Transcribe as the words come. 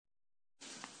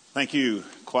Thank you,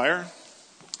 choir.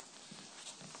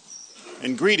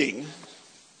 And greeting,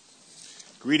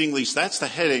 Least, that's the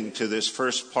heading to this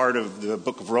first part of the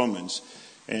book of Romans.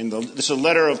 And this is a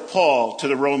letter of Paul to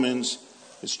the Romans.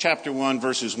 It's chapter 1,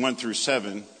 verses 1 through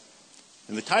 7.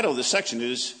 And the title of this section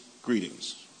is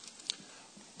Greetings.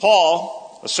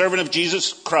 Paul, a servant of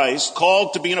Jesus Christ,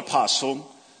 called to be an apostle,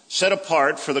 set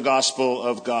apart for the gospel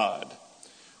of God,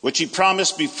 which he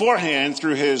promised beforehand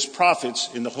through his prophets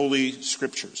in the Holy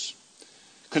Scriptures,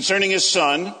 concerning his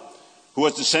Son, who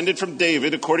was descended from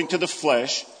David according to the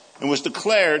flesh, and was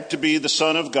declared to be the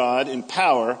Son of God in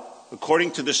power,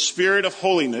 according to the Spirit of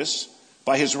holiness,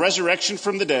 by his resurrection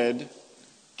from the dead,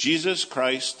 Jesus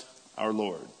Christ our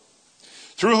Lord,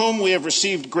 through whom we have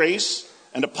received grace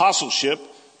and apostleship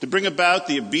to bring about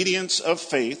the obedience of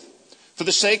faith for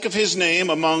the sake of his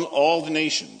name among all the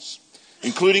nations,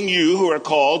 including you who are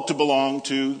called to belong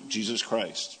to Jesus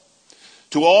Christ.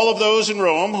 To all of those in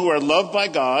Rome who are loved by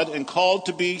God and called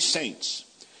to be saints,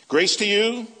 grace to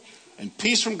you and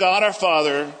peace from God our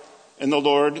Father and the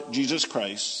Lord Jesus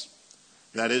Christ.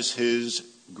 That is his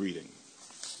greeting.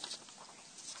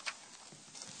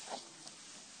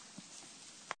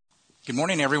 Good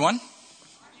morning, everyone.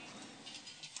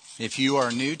 If you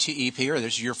are new to EP or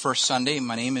this is your first Sunday,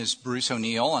 my name is Bruce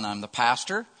O'Neill and I'm the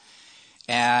pastor.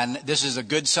 And this is a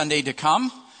good Sunday to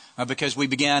come because we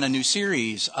began a new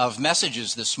series of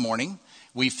messages this morning.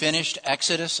 We finished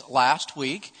Exodus last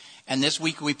week, and this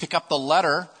week we pick up the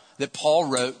letter that Paul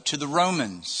wrote to the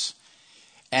Romans.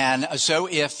 And so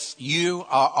if you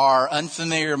are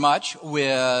unfamiliar much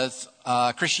with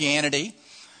Christianity,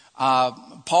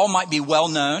 Paul might be well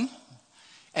known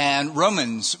and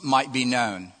Romans might be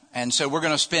known. And so we're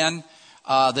going to spend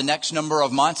the next number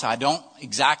of months, I don't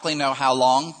exactly know how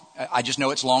long, I just know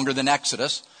it's longer than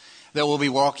Exodus, that we'll be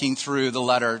walking through the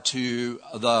letter to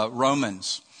the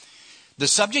Romans. The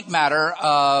subject matter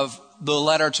of the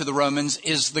letter to the Romans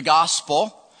is the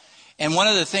gospel. And one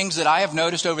of the things that I have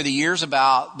noticed over the years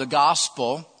about the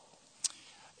gospel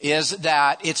is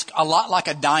that it's a lot like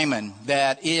a diamond,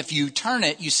 that if you turn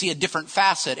it, you see a different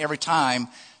facet every time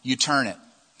you turn it.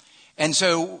 And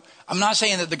so I'm not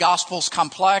saying that the gospel's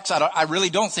complex. I really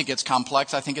don't think it's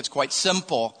complex. I think it's quite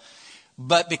simple.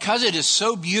 But because it is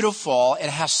so beautiful, it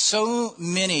has so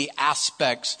many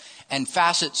aspects and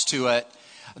facets to it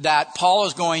that Paul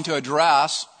is going to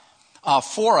address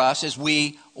for us as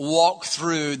we walk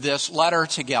through this letter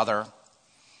together.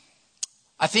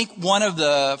 I think one of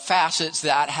the facets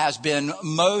that has been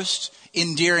most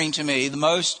endearing to me, the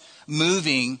most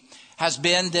moving, has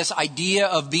been this idea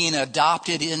of being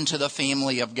adopted into the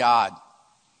family of God.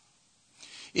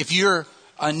 If you're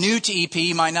new to EP,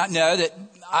 you might not know that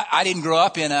I didn't grow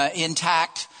up in an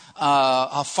intact,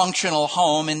 a functional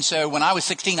home. And so when I was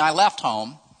 16, I left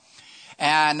home.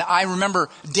 And I remember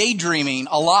daydreaming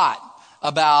a lot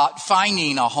about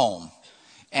finding a home.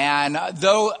 And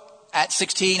though at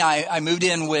 16, I moved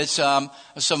in with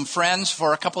some friends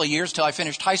for a couple of years till I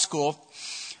finished high school,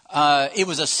 it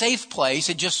was a safe place.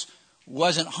 It just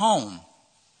wasn't home.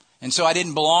 And so I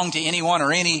didn't belong to anyone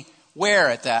or anywhere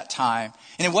at that time.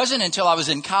 And it wasn't until I was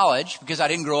in college, because I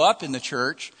didn't grow up in the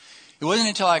church, it wasn't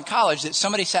until I was in college that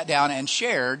somebody sat down and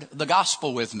shared the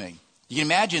gospel with me. You can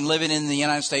imagine living in the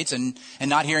United States and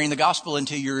not hearing the gospel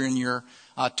until you're in your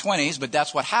 20s, but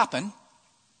that's what happened.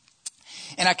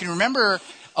 And I can remember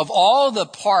of all the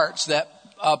parts that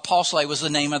Paul Slay was the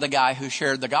name of the guy who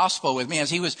shared the gospel with me. As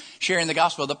he was sharing the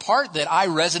gospel, the part that I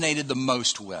resonated the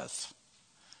most with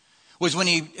was when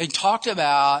he talked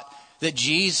about that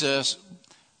Jesus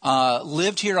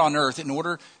lived here on earth in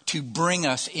order to bring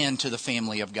us into the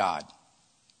family of God.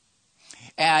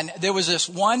 And there was this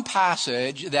one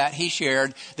passage that he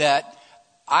shared that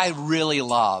I really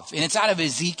love. And it's out of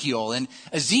Ezekiel. And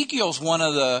Ezekiel's one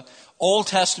of the Old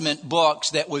Testament books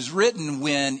that was written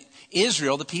when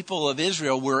Israel, the people of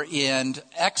Israel, were in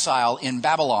exile in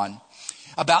Babylon,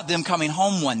 about them coming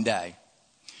home one day.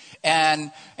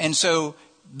 And so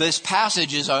this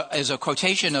passage is a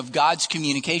quotation of God's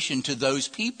communication to those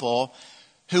people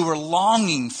who were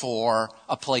longing for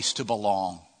a place to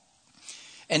belong.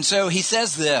 And so he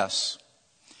says this: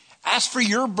 "As for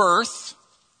your birth,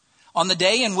 on the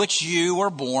day in which you were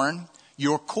born,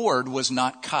 your cord was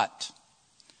not cut,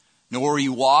 nor were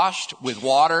you washed with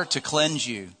water to cleanse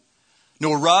you,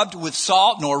 nor rubbed with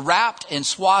salt, nor wrapped in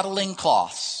swaddling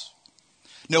cloths.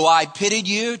 No, I pitied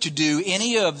you to do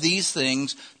any of these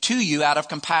things to you out of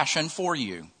compassion for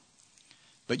you.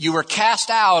 But you were cast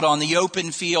out on the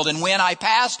open field, and when I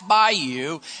passed by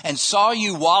you and saw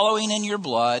you wallowing in your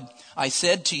blood, I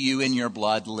said to you, in your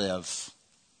blood live.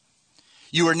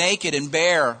 You were naked and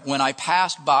bare when I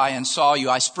passed by and saw you.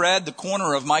 I spread the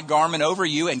corner of my garment over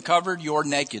you and covered your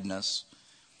nakedness.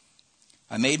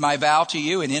 I made my vow to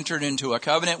you and entered into a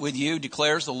covenant with you,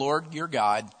 declares the Lord your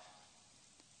God,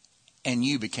 and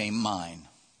you became mine.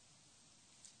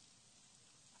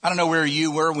 I don't know where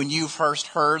you were when you first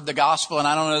heard the gospel, and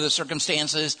I don't know the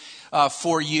circumstances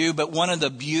for you, but one of the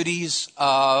beauties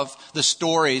of the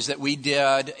stories that we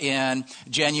did in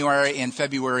January and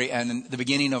February and the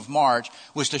beginning of March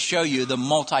was to show you the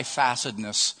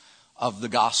multifacetedness of the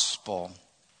gospel.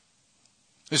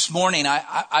 This morning,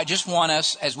 I just want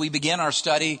us, as we begin our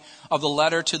study of the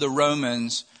letter to the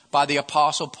Romans by the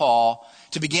Apostle Paul,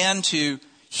 to begin to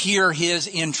hear his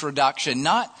introduction.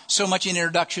 Not so much an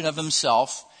introduction of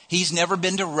himself. He's never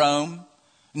been to Rome,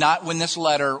 not when this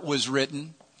letter was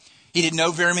written. He didn't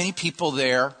know very many people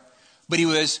there, but he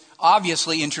was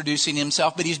obviously introducing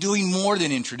himself, but he's doing more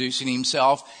than introducing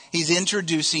himself. He's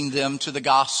introducing them to the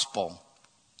gospel.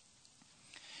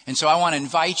 And so I want to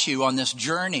invite you on this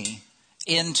journey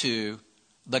into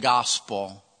the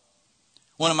gospel.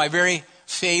 One of my very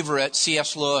favorite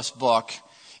C.S. Lewis book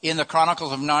in the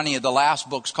Chronicles of Narnia, the last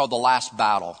book's called The Last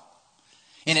Battle.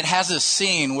 And it has a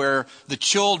scene where the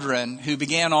children who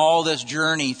began all this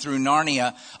journey through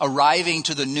Narnia arriving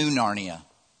to the new Narnia.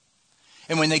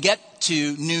 And when they get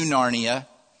to new Narnia,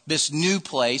 this new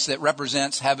place that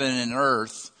represents heaven and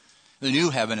earth, the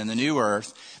new heaven and the new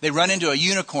earth, they run into a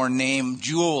unicorn named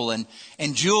Jewel. And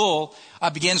Jewel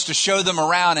begins to show them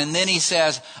around. And then he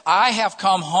says, I have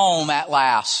come home at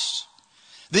last.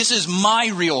 This is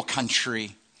my real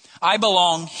country. I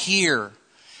belong here.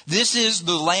 This is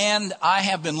the land I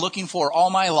have been looking for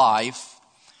all my life,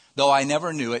 though I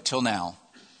never knew it till now.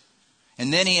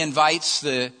 And then he invites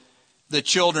the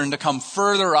children to come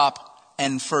further up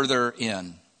and further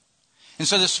in. And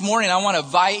so this morning I want to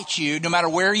invite you, no matter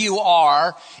where you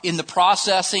are in the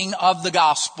processing of the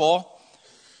gospel,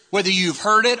 whether you've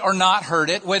heard it or not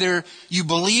heard it, whether you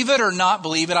believe it or not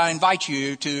believe it, I invite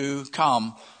you to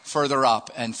come further up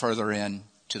and further in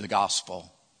to the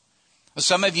gospel.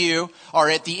 Some of you are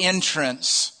at the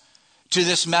entrance to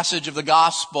this message of the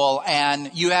gospel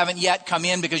and you haven't yet come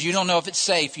in because you don't know if it's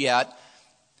safe yet.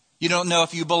 You don't know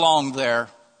if you belong there.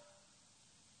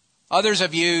 Others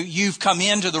of you, you've come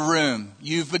into the room.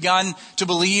 You've begun to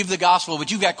believe the gospel, but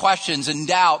you've got questions and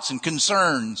doubts and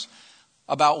concerns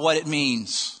about what it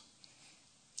means.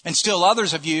 And still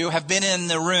others of you have been in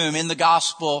the room, in the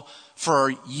gospel,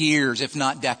 for years, if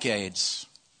not decades.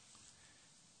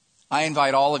 I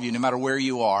invite all of you, no matter where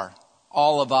you are,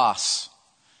 all of us,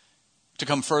 to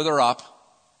come further up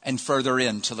and further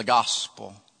into the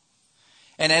gospel.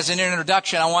 And as an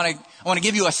introduction, I want to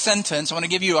give you a sentence. I want to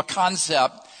give you a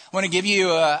concept. I want to give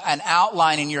you an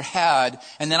outline in your head,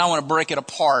 and then I want to break it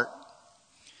apart.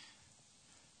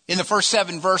 In the first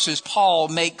 7 verses, Paul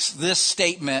makes this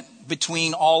statement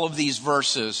between all of these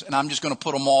verses, and I'm just going to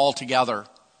put them all together.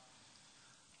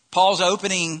 Paul's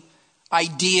opening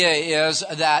idea is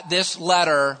that this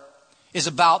letter is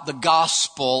about the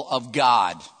gospel of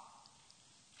God.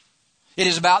 It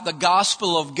is about the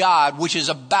gospel of God, which is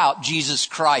about Jesus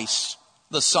Christ,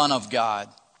 the Son of God.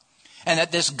 And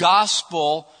that this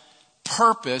gospel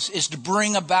purpose is to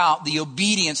bring about the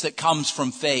obedience that comes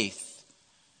from faith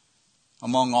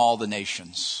among all the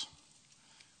nations.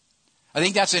 I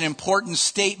think that's an important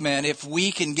statement. If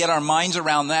we can get our minds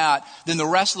around that, then the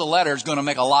rest of the letter is going to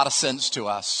make a lot of sense to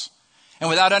us. And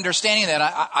without understanding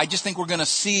that, I just think we're going to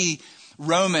see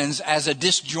Romans as a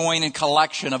disjointed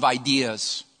collection of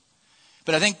ideas.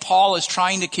 But I think Paul is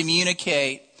trying to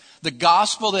communicate the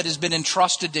gospel that has been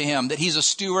entrusted to him, that he's a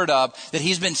steward of, that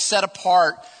he's been set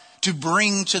apart to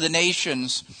bring to the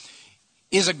nations,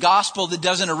 is a gospel that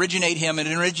doesn't originate him, it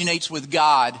originates with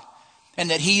God.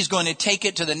 And that he's going to take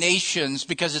it to the nations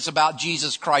because it's about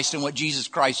Jesus Christ and what Jesus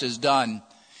Christ has done.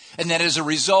 And that as a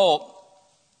result,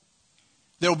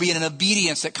 there will be an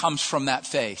obedience that comes from that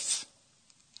faith.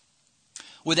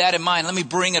 With that in mind, let me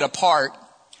bring it apart.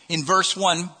 In verse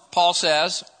 1, Paul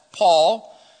says,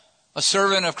 Paul, a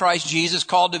servant of Christ Jesus,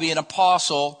 called to be an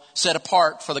apostle, set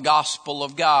apart for the gospel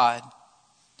of God.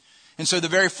 And so the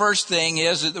very first thing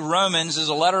is that the Romans is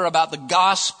a letter about the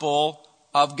gospel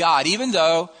of God, even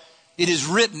though it is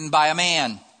written by a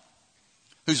man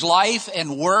whose life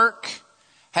and work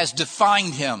has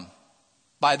defined him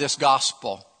by this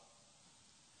gospel.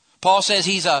 Paul says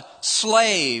he's a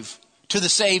slave to the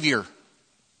Savior.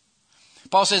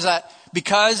 Paul says that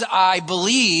because I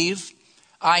believe,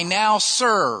 I now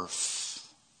serve.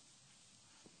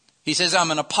 He says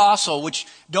I'm an apostle, which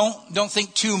don't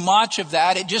think too much of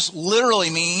that. It just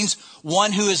literally means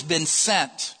one who has been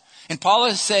sent. And Paul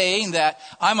is saying that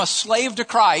I'm a slave to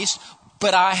Christ,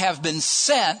 but I have been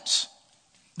sent.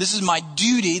 This is my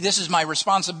duty. This is my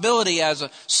responsibility as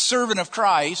a servant of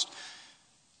Christ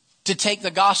to take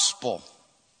the gospel.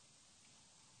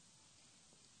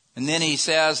 And then he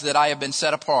says that I have been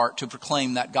set apart to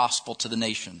proclaim that gospel to the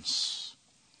nations.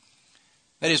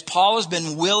 That is, Paul has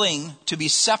been willing to be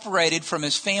separated from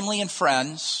his family and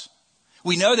friends.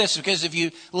 We know this because if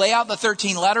you lay out the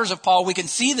 13 letters of Paul, we can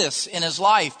see this in his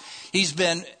life. He's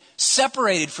been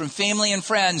separated from family and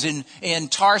friends in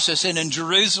Tarsus and in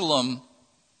Jerusalem.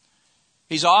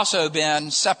 He's also been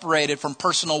separated from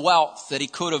personal wealth that he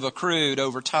could have accrued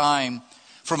over time,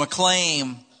 from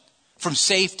acclaim, from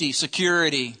safety,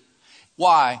 security.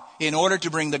 Why? In order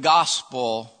to bring the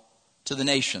gospel to the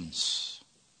nations.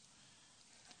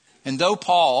 And though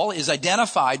Paul is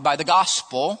identified by the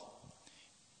gospel,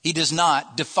 he does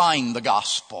not define the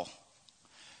gospel.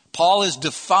 Paul is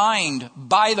defined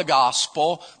by the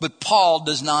gospel, but Paul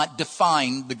does not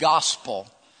define the gospel.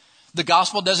 The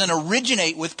gospel doesn't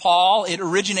originate with Paul, it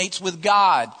originates with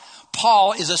God.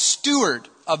 Paul is a steward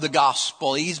of the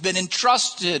gospel. He's been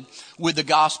entrusted with the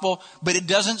gospel, but it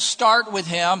doesn't start with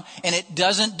him and it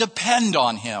doesn't depend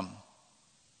on him.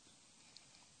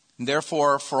 And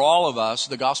therefore, for all of us,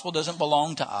 the gospel doesn't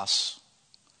belong to us.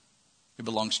 It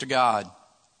belongs to God.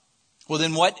 Well,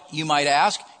 then what, you might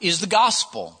ask, is the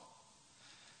gospel?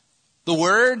 The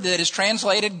word that is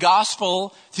translated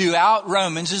gospel throughout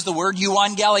Romans is the word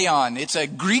euangelion. It's a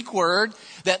Greek word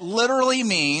that literally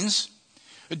means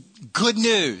good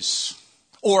news,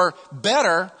 or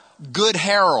better, good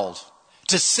herald.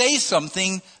 To say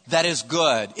something that is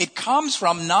good. It comes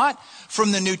from, not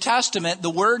from the New Testament. The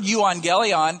word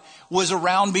euangelion was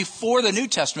around before the New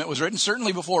Testament was written,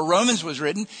 certainly before Romans was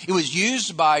written. It was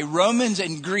used by Romans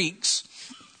and Greeks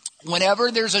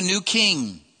whenever there's a new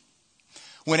king.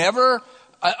 Whenever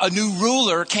a new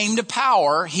ruler came to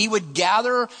power, he would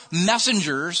gather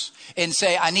messengers and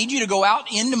say, I need you to go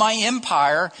out into my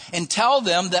empire and tell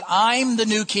them that I'm the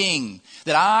new king,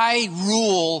 that I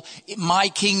rule my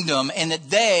kingdom, and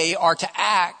that they are to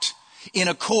act in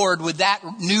accord with that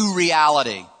new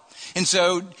reality. And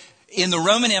so in the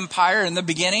Roman Empire in the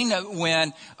beginning,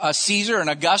 when Caesar and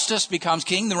Augustus becomes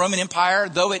king, the Roman Empire,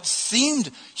 though it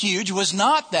seemed huge, was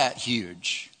not that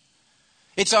huge.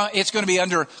 It's going to be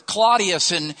under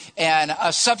Claudius and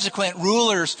subsequent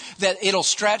rulers that it'll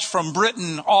stretch from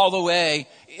Britain all the way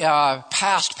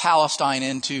past Palestine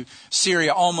into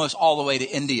Syria, almost all the way to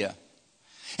India.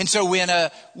 And so when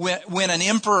an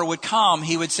emperor would come,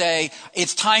 he would say,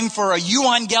 it's time for a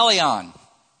euangelion.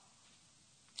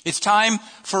 It's time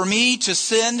for me to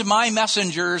send my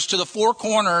messengers to the four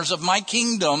corners of my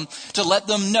kingdom to let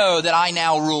them know that I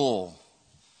now rule.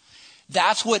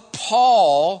 That's what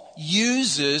Paul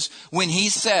uses when he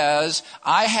says,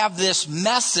 I have this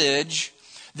message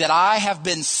that I have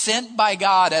been sent by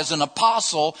God as an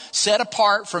apostle, set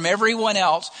apart from everyone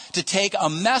else, to take a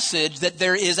message that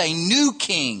there is a new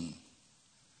king.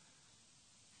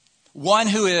 One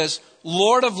who is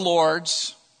Lord of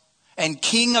lords and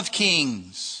King of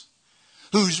kings,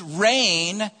 whose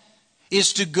reign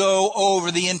is to go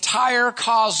over the entire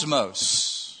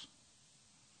cosmos.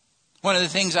 One of the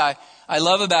things I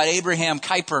love about Abraham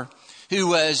Kuyper, who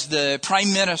was the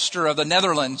Prime Minister of the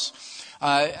Netherlands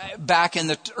back in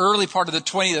the early part of the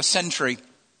 20th century.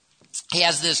 He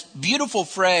has this beautiful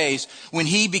phrase when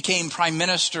he became Prime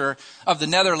Minister of the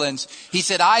Netherlands. He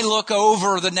said, I look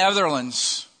over the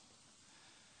Netherlands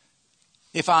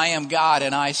if I am God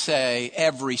and I say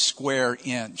every square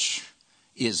inch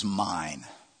is mine.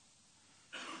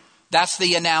 That's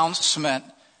the announcement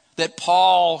that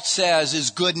Paul says is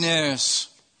good news.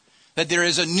 That there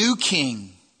is a new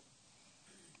king.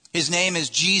 His name is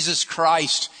Jesus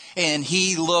Christ, and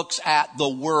he looks at the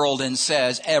world and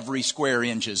says, every square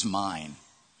inch is mine.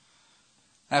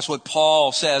 That's what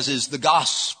Paul says is the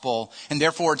gospel, and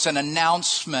therefore it's an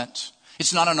announcement.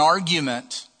 It's not an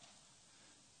argument.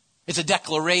 It's a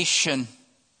declaration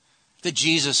that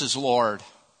Jesus is Lord.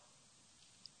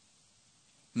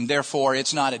 And therefore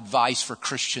it's not advice for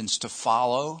Christians to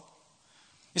follow.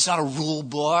 It's not a rule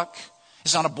book.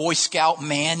 It's not a Boy Scout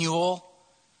manual.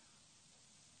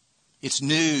 It's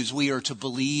news we are to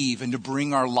believe and to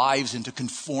bring our lives into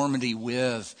conformity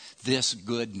with this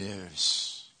good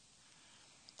news.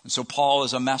 And so Paul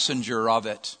is a messenger of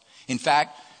it. In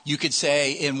fact, you could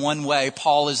say in one way,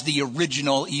 Paul is the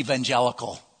original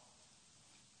evangelical.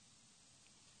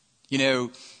 You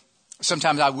know,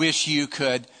 sometimes I wish you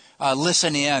could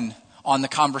listen in on the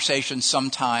conversation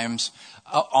sometimes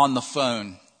on the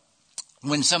phone.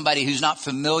 When somebody who's not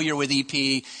familiar with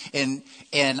EP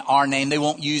and our name, they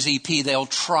won't use EP. They'll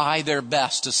try their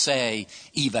best to say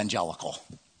evangelical.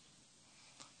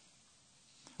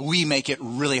 we make it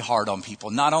really hard on people.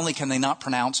 Not only can they not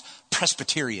pronounce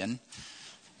Presbyterian,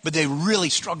 but they really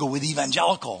struggle with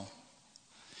evangelical.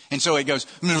 And so it goes,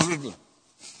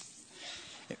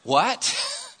 what?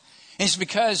 And it's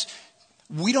because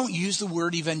we don't use the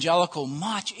word evangelical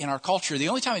much in our culture. The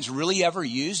only time it's really ever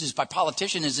used is by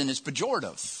politicians and it's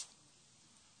pejorative.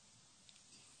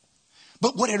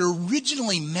 But what it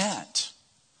originally meant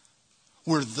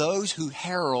were those who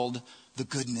herald the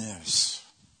good news.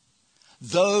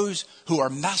 Those who are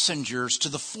messengers to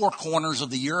the four corners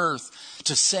of the earth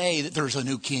to say that there's a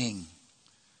new king.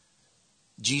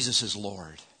 Jesus is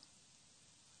Lord.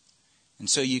 And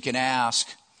so you can ask,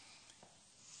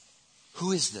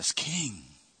 who is this king?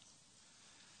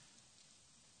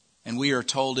 And we are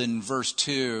told in verse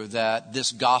 2 that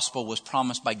this gospel was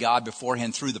promised by God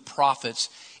beforehand through the prophets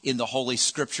in the Holy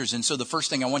Scriptures. And so the first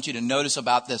thing I want you to notice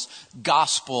about this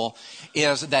gospel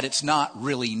is that it's not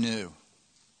really new.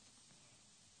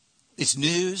 It's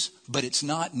news, but it's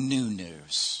not new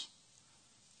news.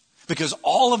 Because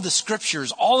all of the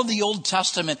Scriptures, all of the Old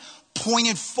Testament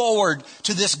pointed forward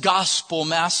to this gospel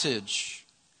message.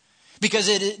 Because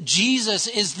Jesus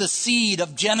is the seed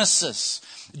of Genesis.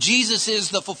 Jesus is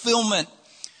the fulfillment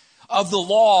of the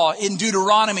law in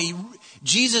Deuteronomy.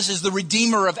 Jesus is the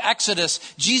Redeemer of Exodus.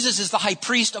 Jesus is the high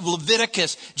priest of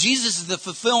Leviticus. Jesus is the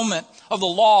fulfillment of the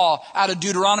law out of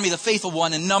Deuteronomy, the faithful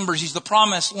one in Numbers. He's the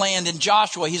promised land in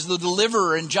Joshua. He's the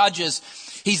deliverer in Judges.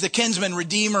 He's the kinsman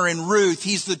redeemer in Ruth.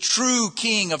 He's the true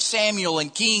king of Samuel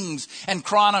and Kings and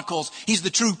Chronicles. He's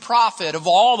the true prophet of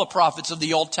all the prophets of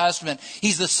the Old Testament.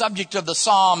 He's the subject of the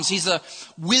Psalms. He's the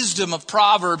wisdom of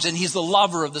Proverbs, and he's the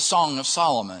lover of the Song of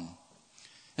Solomon.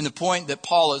 And the point that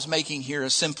Paul is making here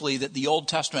is simply that the Old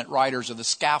Testament writers are the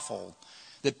scaffold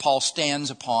that Paul stands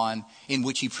upon in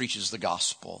which he preaches the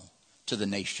gospel to the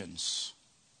nations.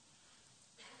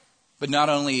 But not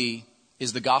only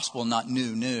is the gospel not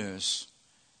new news,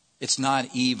 it's not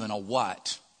even a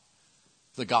what.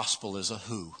 The gospel is a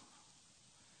who.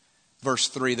 Verse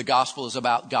 3, the gospel is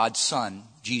about God's Son,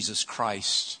 Jesus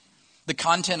Christ. The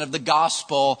content of the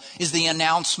gospel is the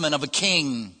announcement of a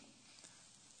king.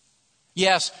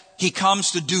 Yes, he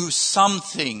comes to do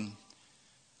something,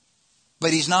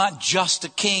 but he's not just a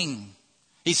king.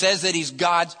 He says that he's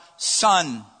God's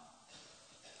Son.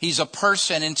 He's a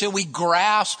person. Until we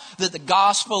grasp that the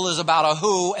gospel is about a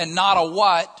who and not a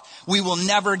what, we will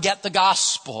never get the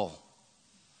gospel.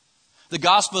 The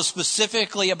gospel is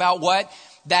specifically about what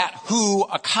that who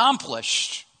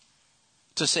accomplished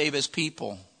to save his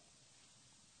people.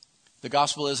 The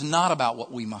gospel is not about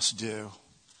what we must do.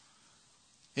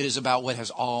 It is about what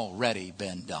has already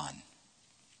been done.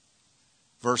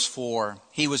 Verse 4,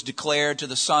 he was declared to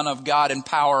the Son of God in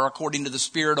power according to the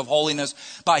Spirit of holiness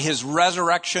by his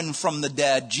resurrection from the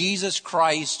dead, Jesus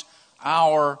Christ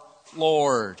our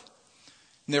Lord.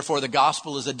 And therefore, the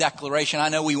gospel is a declaration. I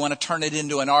know we want to turn it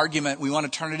into an argument. We want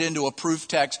to turn it into a proof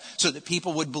text so that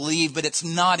people would believe, but it's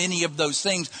not any of those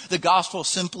things. The gospel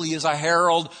simply is a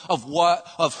herald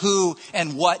of who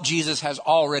and what Jesus has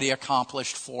already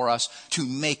accomplished for us to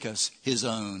make us his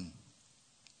own.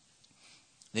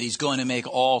 That he's going to make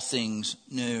all things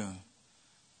new.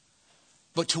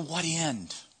 But to what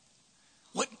end?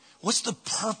 What's the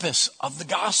purpose of the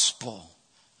gospel?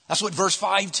 That's what verse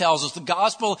 5 tells us. The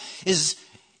gospel is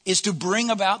to bring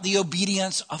about the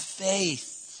obedience of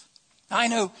faith. Now, I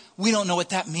know we don't know what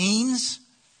that means.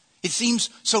 It seems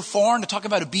so foreign to talk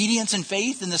about obedience and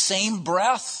faith in the same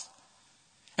breath.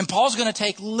 And Paul's going to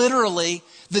take literally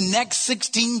the next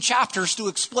 16 chapters to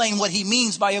explain what he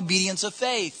means by obedience of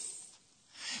faith.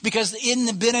 Because in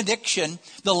the benediction,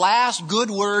 the last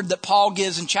good word that Paul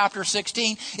gives in chapter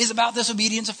 16 is about this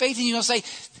obedience of faith. And you're going to say,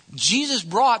 Jesus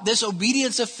brought this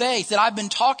obedience of faith that I've been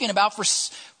talking about for,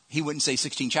 he wouldn't say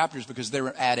 16 chapters because they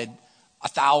were added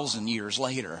 1,000 years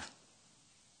later.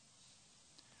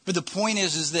 But the point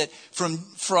is that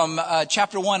from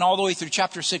chapter 1 all the way through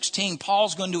chapter 16,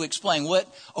 Paul's going to explain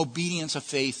what obedience of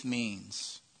faith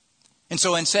means. And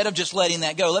so instead of just letting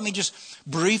that go, let me just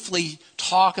briefly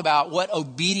talk about what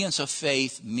obedience of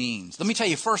faith means. Let me tell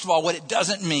you, first of all, what it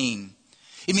doesn't mean.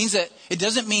 It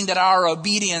doesn't mean that our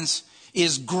obedience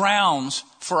is grounds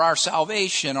for our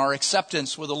salvation, our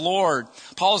acceptance with the Lord.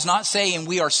 Paul's not saying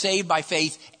we are saved by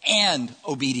faith and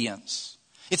obedience.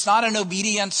 It's not an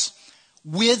obedience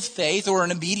with faith or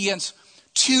an obedience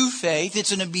to faith.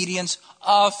 It's an obedience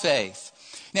of faith.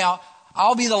 Now,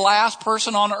 I'll be the last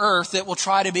person on earth that will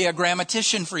try to be a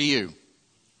grammatician for you.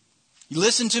 You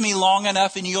listen to me long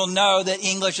enough and you'll know that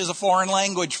English is a foreign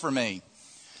language for me.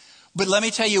 But let me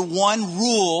tell you one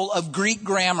rule of Greek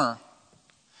grammar.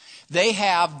 They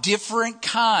have different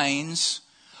kinds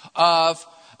of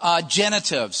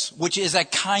genitives, which is a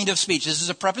kind of speech. This is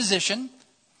a preposition.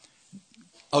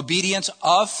 Obedience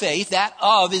of faith. That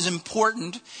of is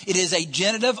important. It is a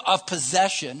genitive of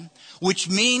possession, which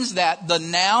means that the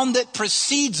noun that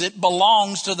precedes it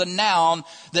belongs to the noun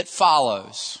that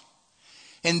follows.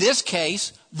 In this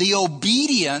case, the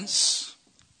obedience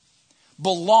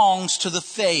belongs to the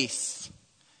faith.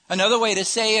 Another way to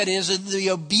say it is that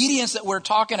the obedience that we're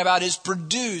talking about is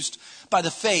produced by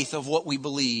the faith of what we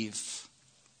believe.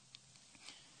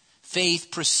 Faith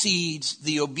precedes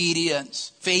the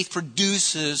obedience. Faith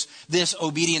produces this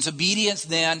obedience. Obedience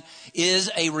then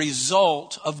is a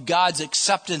result of God's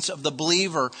acceptance of the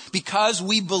believer. Because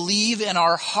we believe in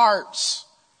our hearts,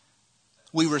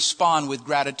 we respond with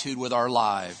gratitude with our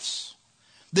lives.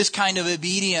 This kind of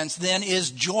obedience then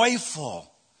is joyful.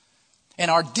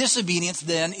 And our disobedience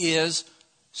then is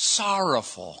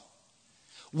sorrowful.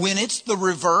 When it's the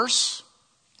reverse,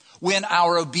 when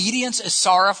our obedience is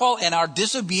sorrowful and our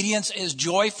disobedience is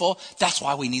joyful, that's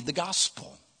why we need the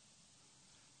gospel.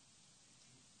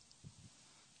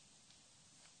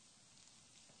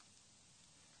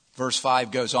 Verse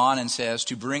 5 goes on and says,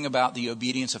 to bring about the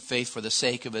obedience of faith for the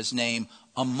sake of his name,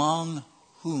 among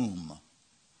whom?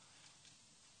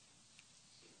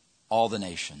 All the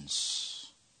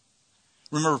nations.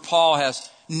 Remember, Paul has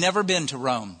never been to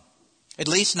Rome, at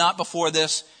least not before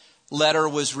this letter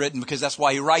was written, because that's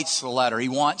why he writes the letter. He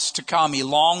wants to come. He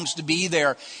longs to be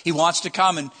there. He wants to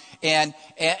come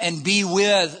and be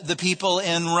with the people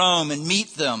in Rome and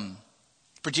meet them,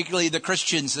 particularly the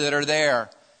Christians that are there.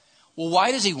 Well,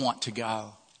 why does he want to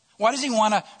go? Why does he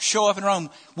want to show up in Rome?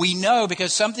 We know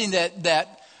because something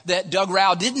that Doug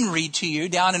Rao didn't read to you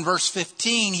down in verse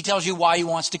 15, he tells you why he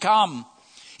wants to come.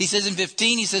 He says in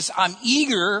 15, he says, I'm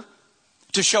eager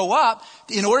to show up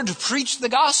in order to preach the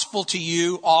gospel to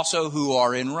you also who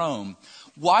are in Rome.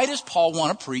 Why does Paul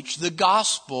want to preach the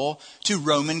gospel to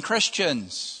Roman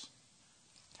Christians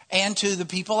and to the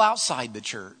people outside the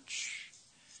church?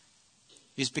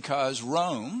 It's because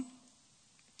Rome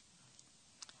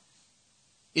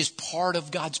is part of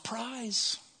God's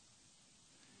prize.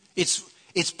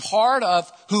 It's part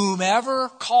of whomever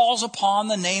calls upon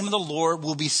the name of the Lord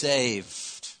will be saved.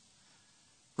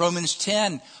 Romans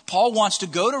 10, Paul wants to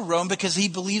go to Rome because he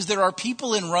believes there are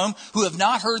people in Rome who have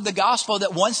not heard the gospel,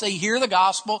 that once they hear the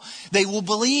gospel, they will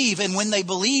believe. And when they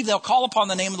believe, they'll call upon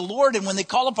the name of the Lord. And when they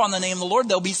call upon the name of the Lord,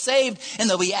 they'll be saved and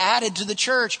they'll be added to the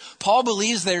church. Paul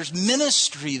believes there's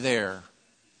ministry there.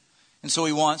 And so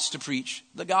he wants to preach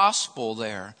the gospel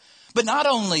there. But not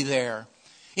only there.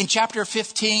 In chapter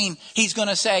 15, he's going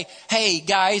to say, hey,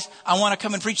 guys, I want to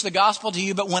come and preach the gospel to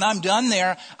you, but when I'm done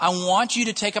there, I want you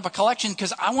to take up a collection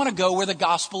because I want to go where the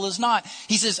gospel is not.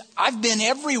 He says, I've been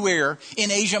everywhere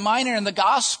in Asia Minor and the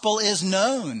gospel is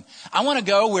known. I want to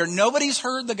go where nobody's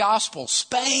heard the gospel.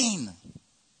 Spain.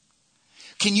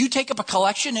 Can you take up a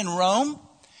collection in Rome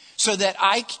so that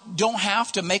I don't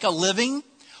have to make a living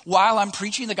while I'm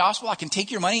preaching the gospel? I can take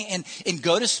your money and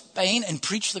go to Spain and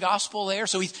preach the gospel there.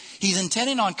 So he's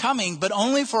intending on coming, but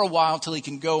only for a while till he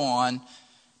can go on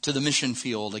to the mission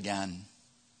field again.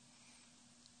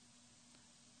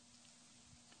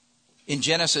 In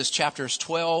Genesis chapters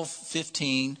 12,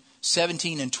 15,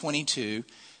 17, and 22,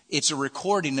 it's a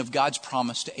recording of God's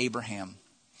promise to Abraham.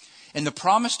 And the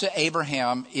promise to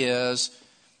Abraham is,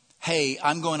 hey,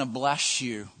 I'm going to bless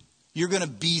you. You're going to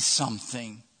be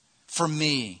something for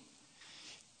me.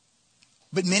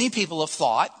 But many people have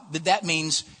thought that that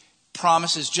means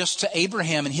promises just to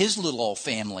Abraham and his little old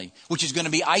family, which is going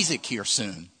to be Isaac here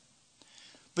soon.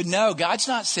 But no, God's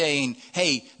not saying,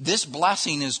 hey, this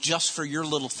blessing is just for your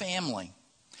little family.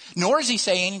 Nor is he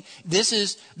saying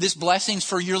this blessing's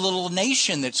for your little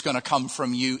nation that's going to come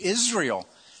from you, Israel.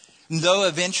 Though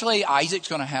eventually Isaac's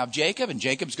going to have Jacob and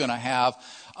Jacob's going to have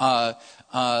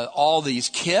all these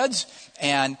kids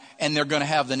and they're going to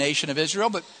have the nation of Israel.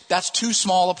 But that's too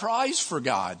small a prize for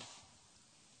God.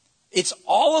 It's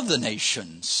all of the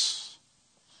nations.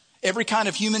 Every kind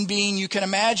of human being you can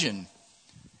imagine.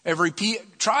 Every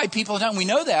tribe, people, and tongue. We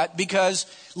know that because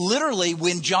literally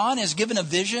when John is given a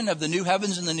vision of the new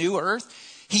heavens and the new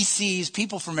earth, he sees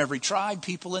people from every tribe,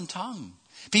 people, and tongue.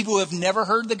 People who have never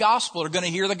heard the gospel are going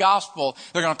to hear the gospel.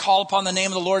 They're going to call upon the name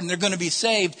of the Lord and they're going to be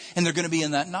saved and they're going to be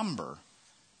in that number.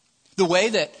 The way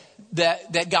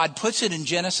that God puts it in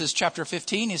Genesis chapter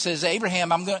 15, he says,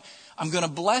 Abraham, I'm going to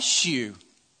bless you.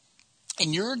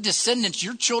 And your descendants,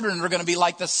 your children are going to be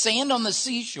like the sand on the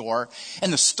seashore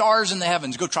and the stars in the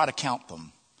heavens. Go try to count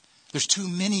them. There's too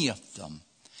many of them.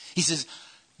 He says,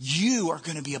 you are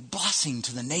going to be a blessing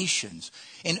to the nations.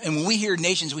 And when we hear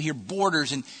nations, we hear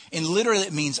borders. And literally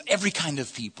it means every kind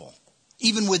of people,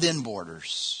 even within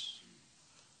borders.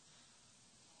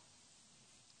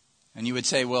 And you would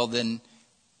say, well, then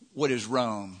what is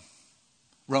Rome?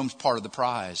 Rome's part of the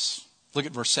prize. Look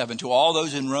at verse 7. To all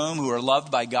those in Rome who are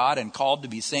loved by God and called to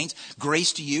be saints,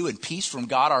 grace to you and peace from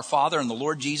God our Father and the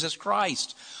Lord Jesus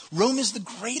Christ. Rome is the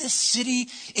greatest city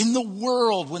in the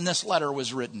world when this letter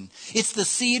was written. It's the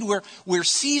seat where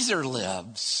Caesar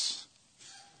lives.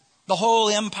 The whole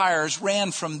empires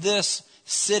ran from this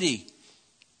city,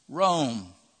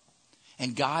 Rome.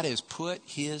 And God has put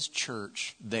his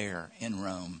church there in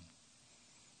Rome.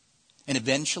 And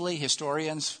eventually,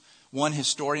 one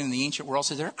historian in the ancient world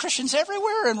said there are Christians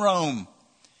everywhere in Rome.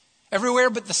 Everywhere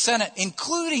but the Senate,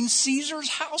 including Caesar's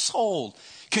household.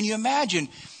 Can you imagine?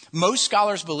 Most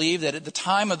scholars believe that at the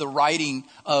time of the writing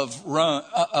of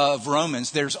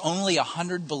Romans, there's only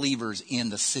 100 believers in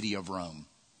the city of Rome.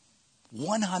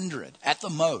 100 at the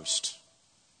most.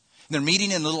 They're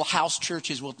meeting in little house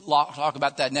churches. We'll talk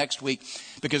about that next week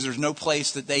because there's no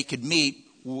place that they could meet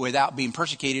without being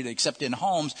persecuted except in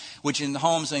homes, which in the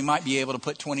homes they might be able to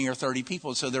put 20 or 30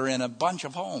 people. So they're in a bunch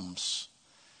of homes.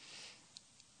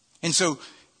 And so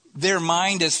their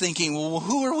mind is thinking, well,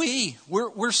 who are we?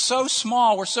 We're so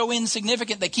small. We're so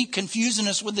insignificant. They keep confusing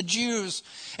us with the Jews.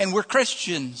 And we're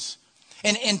Christians.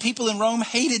 And people in Rome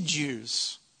hated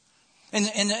Jews.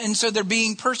 And so they're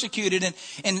being persecuted.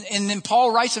 And then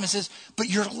Paul writes them and says, but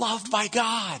you're loved by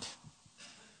God.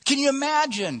 Can you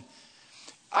imagine?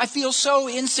 I feel so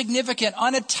insignificant,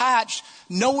 unattached,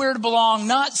 nowhere to belong,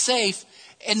 not safe.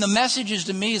 And the message is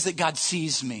to me is that God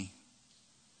sees me.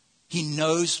 He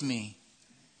knows me.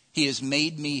 He has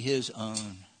made me his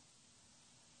own.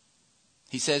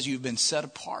 He says you've been set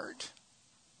apart.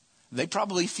 They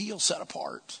probably feel set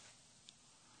apart.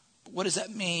 But what does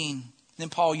that mean? Then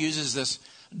Paul uses this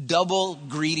double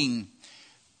greeting.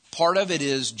 Part of it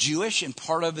is Jewish and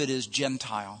part of it is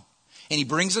Gentile. And he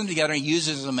brings them together and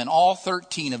uses them in all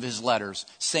 13 of his letters.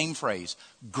 Same phrase,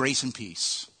 grace and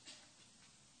peace.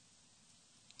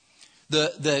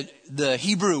 The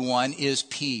Hebrew one is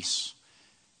peace.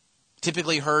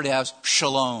 Typically heard as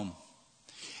shalom.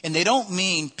 And they don't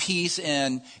mean peace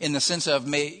in the sense of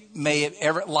may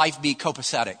life be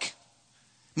copacetic.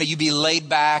 May you be laid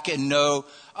back and no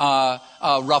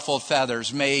ruffled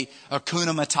feathers. May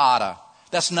hakuna matata.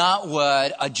 That's not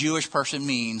what a Jewish person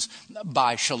means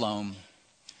by shalom.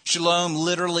 Shalom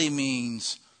literally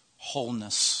means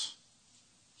wholeness,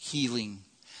 healing.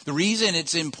 The reason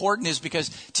it's important is because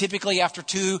typically after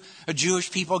two Jewish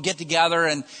people get together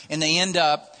and they end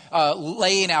up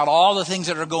laying out all the things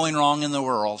that are going wrong in the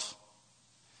world,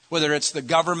 whether it's the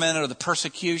government or the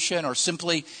persecution or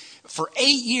simply for 8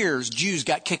 years, Jews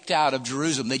got kicked out of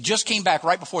Jerusalem. They just came back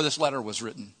right before this letter was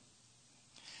written.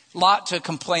 A lot to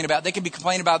complain about. They could be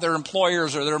complaining about their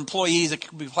employers or their employees. They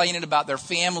could be complaining about their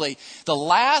family. The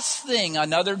last thing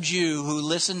another Jew who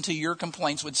listened to your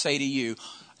complaints would say to you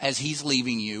as he's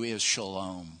leaving you is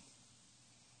shalom.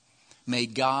 May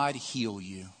God heal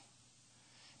you.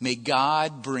 May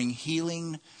God bring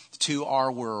healing to our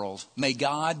world. May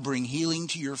God bring healing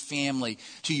to your family,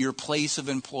 to your place of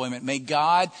employment. May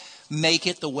God make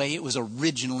it the way it was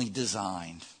originally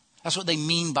designed. That's what they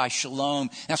mean by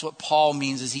shalom. That's what Paul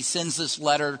means as he sends this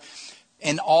letter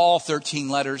and all 13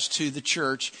 letters to the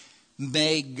church.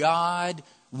 May God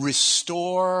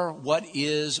restore what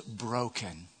is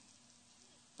broken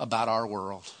about our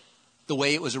world, the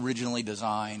way it was originally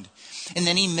designed. And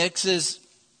then he mixes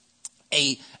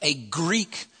a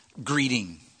Greek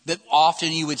greeting that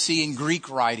often you would see in Greek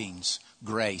writings,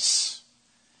 grace.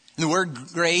 And the word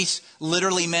grace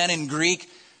literally meant in Greek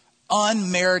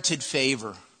unmerited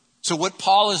favor. So what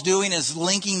Paul is doing is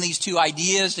linking these two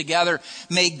ideas together.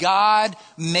 May God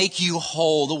make you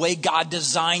whole the way God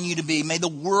designed you to be. May the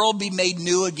world be made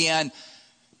new again,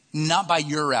 not by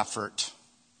your effort,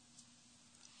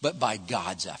 but by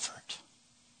God's effort.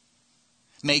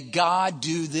 May God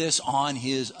do this on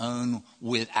his own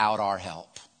without our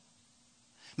help.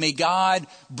 May God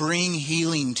bring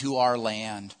healing to our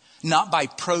land, not by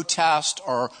protest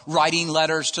or writing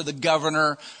letters to the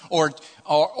governor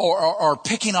or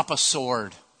picking up a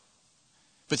sword,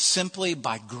 but simply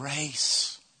by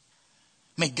grace.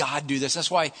 May God do this.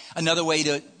 That's why another way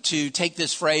to take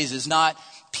this phrase is not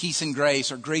peace and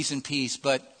grace or grace and peace,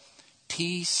 but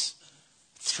peace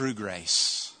through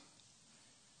grace.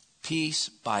 Peace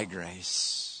by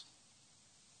grace.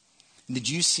 Did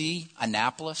you see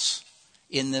Annapolis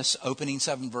in this opening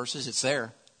 7 verses? It's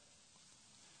there.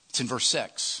 It's in verse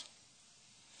 6.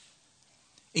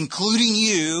 Including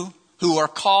you who are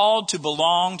called to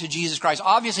belong to Jesus Christ.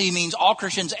 Obviously, he means all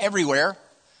Christians everywhere,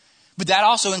 but that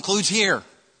also includes here.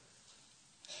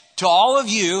 To all of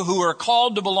you who are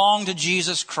called to belong to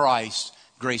Jesus Christ,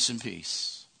 grace and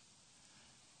peace.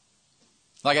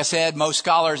 Like I said, most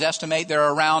scholars estimate there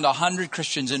are around 100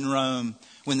 Christians in Rome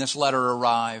when this letter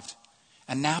arrived.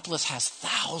 Annapolis has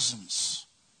thousands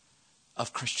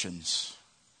of Christians.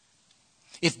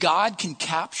 If God can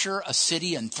capture a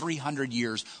city in 300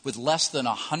 years with less than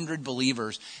 100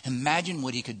 believers, imagine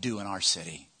what he could do in our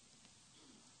city.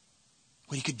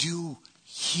 What he could do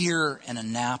here in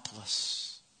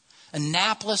Annapolis.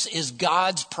 Annapolis is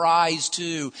God's prize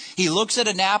too. He looks at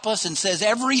Annapolis and says,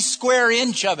 every square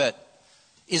inch of it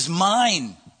is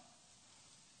mine.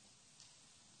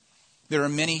 There are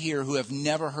many here who have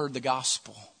never heard the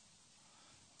gospel.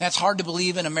 That's hard to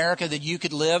believe in America, that you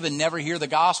could live and never hear the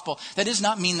gospel. That does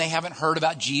not mean they haven't heard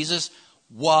about Jesus.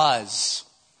 Was.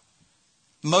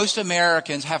 Most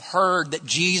Americans have heard that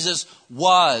Jesus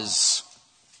was.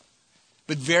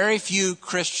 But very few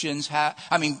Christians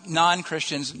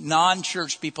non-Christians,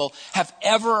 non-church people have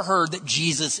ever heard that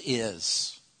Jesus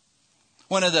is.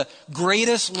 One of the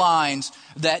greatest lines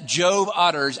that Job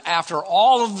utters after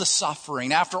all of the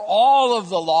suffering, after all of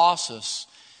the losses,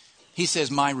 he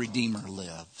says, my Redeemer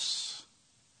lives.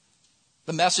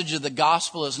 The message of the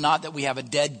gospel is not that we have a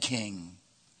dead king,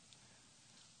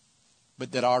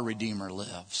 but that our Redeemer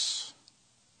lives.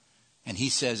 And he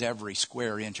says every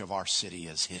square inch of our city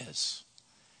is his.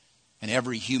 And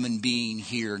every human being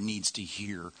here needs to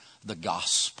hear the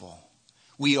gospel.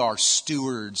 We are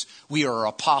stewards. We are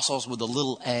apostles with a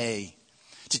little a,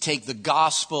 to take the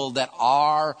gospel that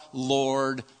our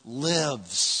Lord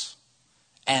lives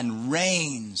and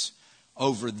reigns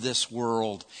over this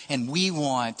world. And we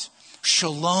want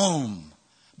shalom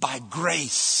by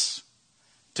grace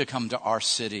to come to our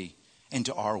city and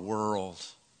to our world.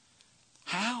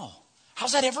 How?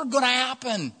 How's that ever going to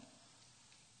happen?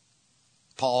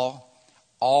 Paul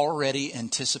already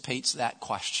anticipates that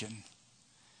question.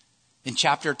 In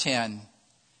chapter 10,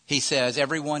 he says,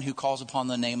 everyone who calls upon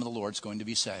the name of the Lord is going to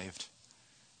be saved.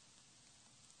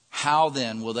 How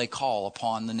then will they call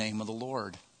upon the name of the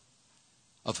Lord,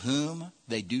 of whom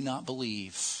they do not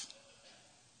believe?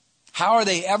 How are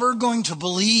they ever going to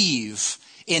believe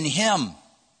in him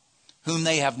whom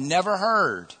they have never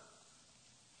heard?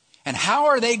 And how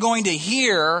are they going to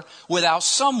hear without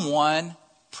someone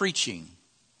preaching?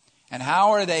 And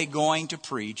how are they going to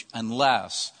preach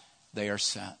unless they are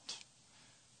sent?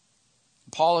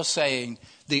 Paul is saying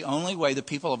the only way the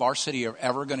people of our city are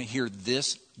ever going to hear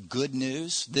this good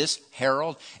news, this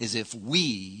herald, is if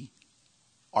we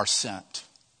are sent.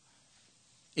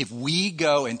 If we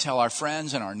go and tell our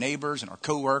friends and our neighbors and our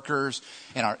coworkers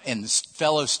and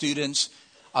fellow students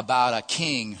about a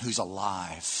king who's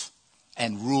alive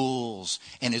and rules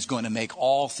and is going to make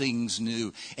all things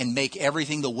new and make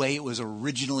everything the way it was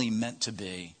originally meant to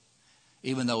be,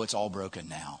 even though it's all broken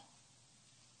now.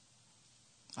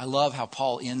 I love how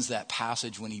Paul ends that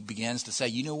passage when he begins to say,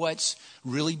 you know what's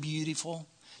really beautiful?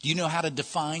 Do you know how to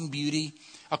define beauty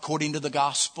according to the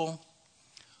gospel?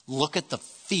 Look at the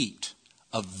feet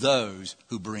of those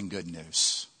who bring good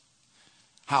news.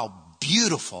 How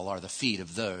beautiful are the feet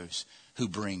of those who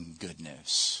bring good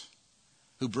news,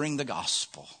 who bring the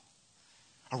gospel.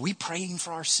 Are we praying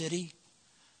for our city?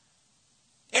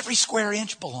 Every square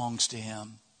inch belongs to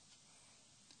him.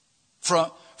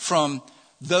 From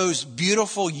those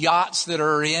beautiful yachts that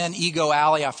are in Ego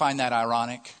Alley, I find that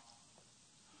ironic,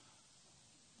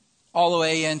 all the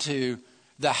way into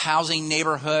the housing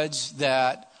neighborhoods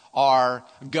that are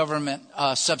government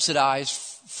subsidized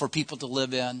for people to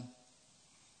live in,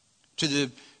 to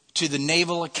the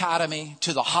Naval Academy,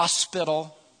 to the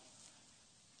hospital,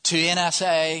 to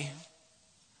NSA,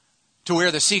 to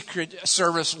where the Secret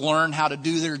Service learn how to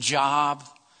do their job,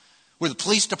 where the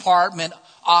police department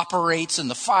operates and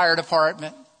the fire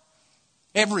department.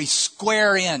 Every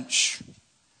square inch,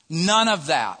 none of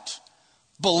that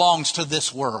belongs to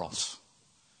this world.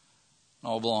 It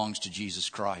all belongs to Jesus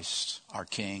Christ, our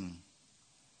King.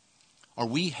 Are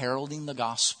we heralding the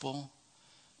gospel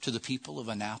to the people of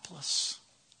Annapolis?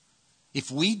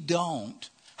 If we don't,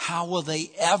 how will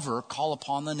they ever call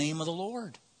upon the name of the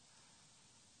Lord?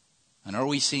 And are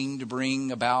we seeking to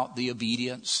bring about the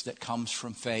obedience that comes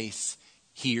from faith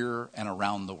here and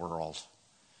around the world?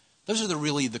 Those are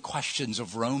really the questions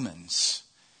of Romans.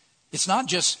 It's not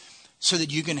just so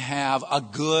that you can have a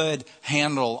good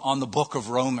handle on the book of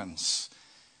Romans.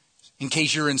 In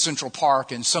case you're in Central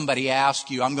Park and somebody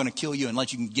asks you, I'm going to kill you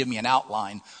unless you can give me an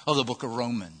outline of the book of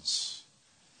Romans.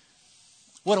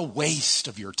 What a waste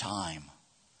of your time.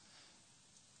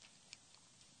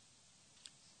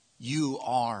 You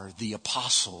are the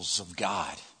apostles of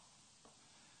God.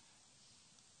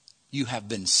 You have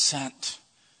been sent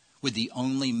with the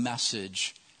only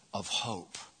message of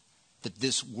hope that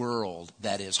this world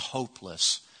that is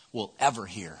hopeless will ever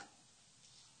hear.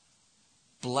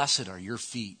 Blessed are your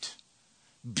feet.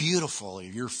 Beautiful are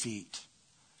your feet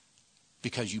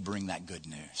because you bring that good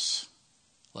news.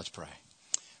 Let's pray.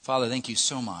 Father, thank you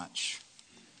so much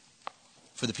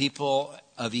for the people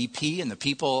of EP and the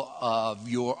people of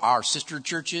our sister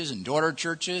churches and daughter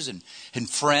churches and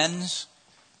friends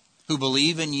who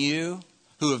believe in you,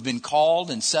 who have been called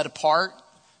and set apart,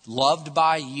 loved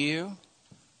by you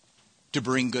to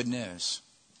bring good news.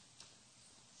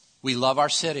 We love our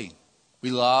city. We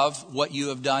love what you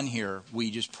have done here. We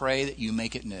just pray that you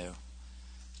make it new.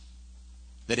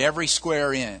 That every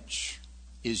square inch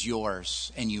is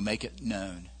yours and you make it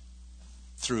known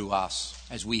through us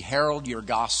as we herald your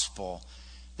gospel,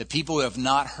 that people who have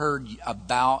not heard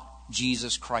about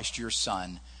Jesus Christ, your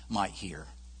Son, might hear.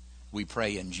 We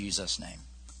pray in Jesus' name.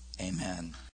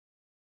 Amen.